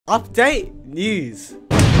update news.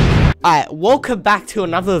 Alright, welcome back to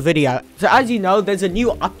another video. So as you know, there's a new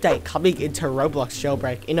update coming into Roblox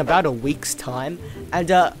Jailbreak in about a week's time.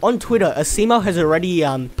 And on Twitter, Asimo has already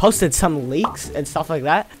posted some leaks and stuff like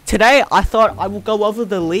that. Today, I thought I will go over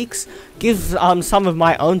the leaks, give some of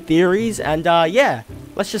my own theories, and yeah,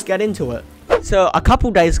 let's just get into it. So a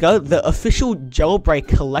couple days ago, the official Jailbreak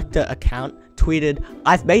collector account tweeted,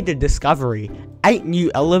 "I've made a discovery. 8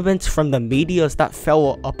 new elements from the meteors that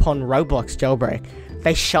fell upon Roblox Jailbreak.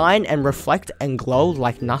 They shine and reflect and glow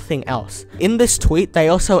like nothing else." In this tweet, they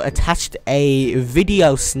also attached a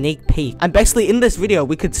video sneak peek. And basically in this video,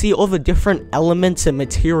 we could see all the different elements and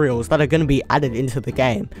materials that are going to be added into the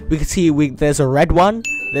game. We could see there's a red one,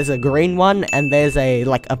 there's a green one, and there's a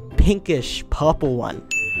pinkish purple one.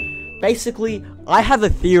 Basically, I have a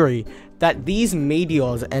theory that these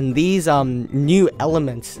meteors and these new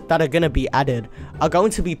elements that are going to be added are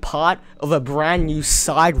going to be part of a brand new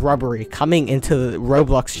side robbery coming into the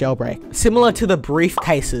Roblox Jailbreak, similar to the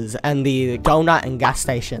briefcases and the donut and gas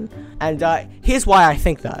station. And here's why I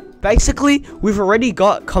think that. Basically, we've already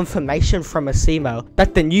got confirmation from Asimo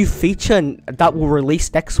that the new feature that will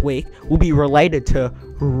release next week will be related to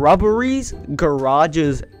robberies,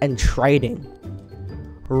 garages, and trading.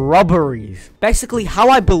 Robberies. Basically, how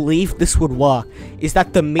I believe this would work is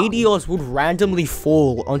that the meteors would randomly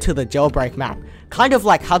fall onto the jailbreak map, kind of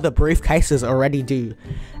like how the briefcases already do.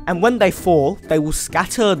 And when they fall, they will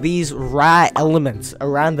scatter these rare elements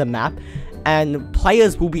around the map, and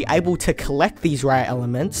players will be able to collect these rare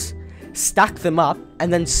elements, stack them up,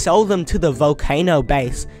 and then sell them to the volcano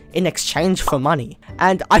base in exchange for money.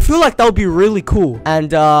 And I feel like that would be really cool,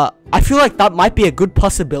 and I feel like that might be a good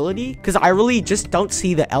possibility, because I really just don't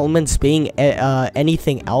see the elements being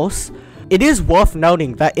anything else. It is worth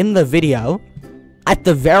noting that in the video, at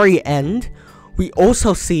the very end, we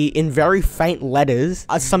also see in very faint letters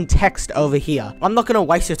some text over here. I'm not gonna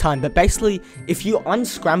waste your time, but basically, if you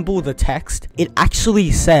unscramble the text, it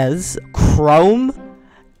actually says Chrome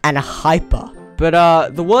and Hyper.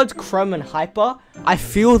 But the words Chrome and Hyper, I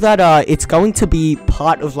feel that it's going to be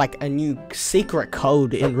part of like a new secret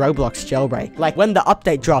code in Roblox Jailbreak. Like when the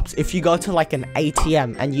update drops, if you go to like an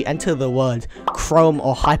ATM and you enter the words Chrome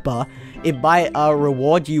or Hyper, it might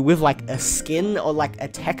reward you with like a skin or like a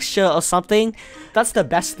texture or something. That's the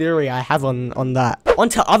best theory I have on that. On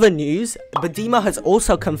to other news, Badima has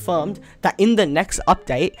also confirmed that in the next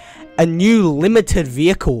update, a new limited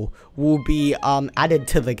vehicle will be added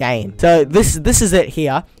to the game. So this is it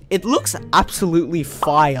here. It looks absolutely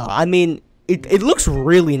fire. I mean, it looks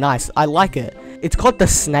really nice. I like it. It's called the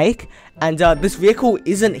Snake, and this vehicle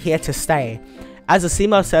isn't here to stay. As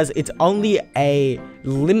Asimo says, it's only a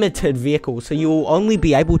limited vehicle, so you will only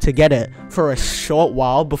be able to get it for a short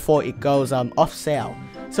while before it goes off sale.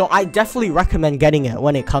 So I definitely recommend getting it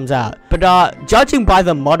when it comes out. But judging by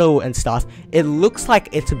the model and stuff, it looks like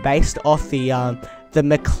it's based off the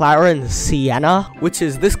McLaren Sienna, which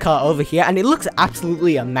is this car over here, and it looks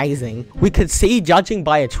absolutely amazing. We could see, judging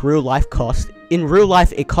by its real life cost, in real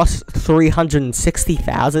life it costs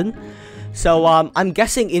 360,000. So I'm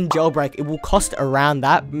guessing in Jailbreak it will cost around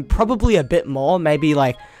that, probably a bit more, maybe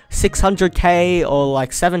like 600k or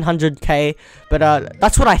like 700k, but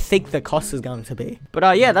that's what I think the cost is going to be.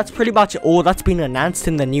 But yeah, that's pretty much all that's been announced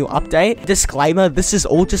in the new update. Disclaimer, this is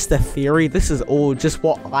all just a theory, this is all just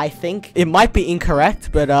what I think. It might be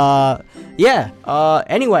incorrect, but yeah,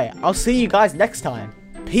 anyway, I'll see you guys next time.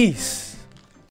 Peace.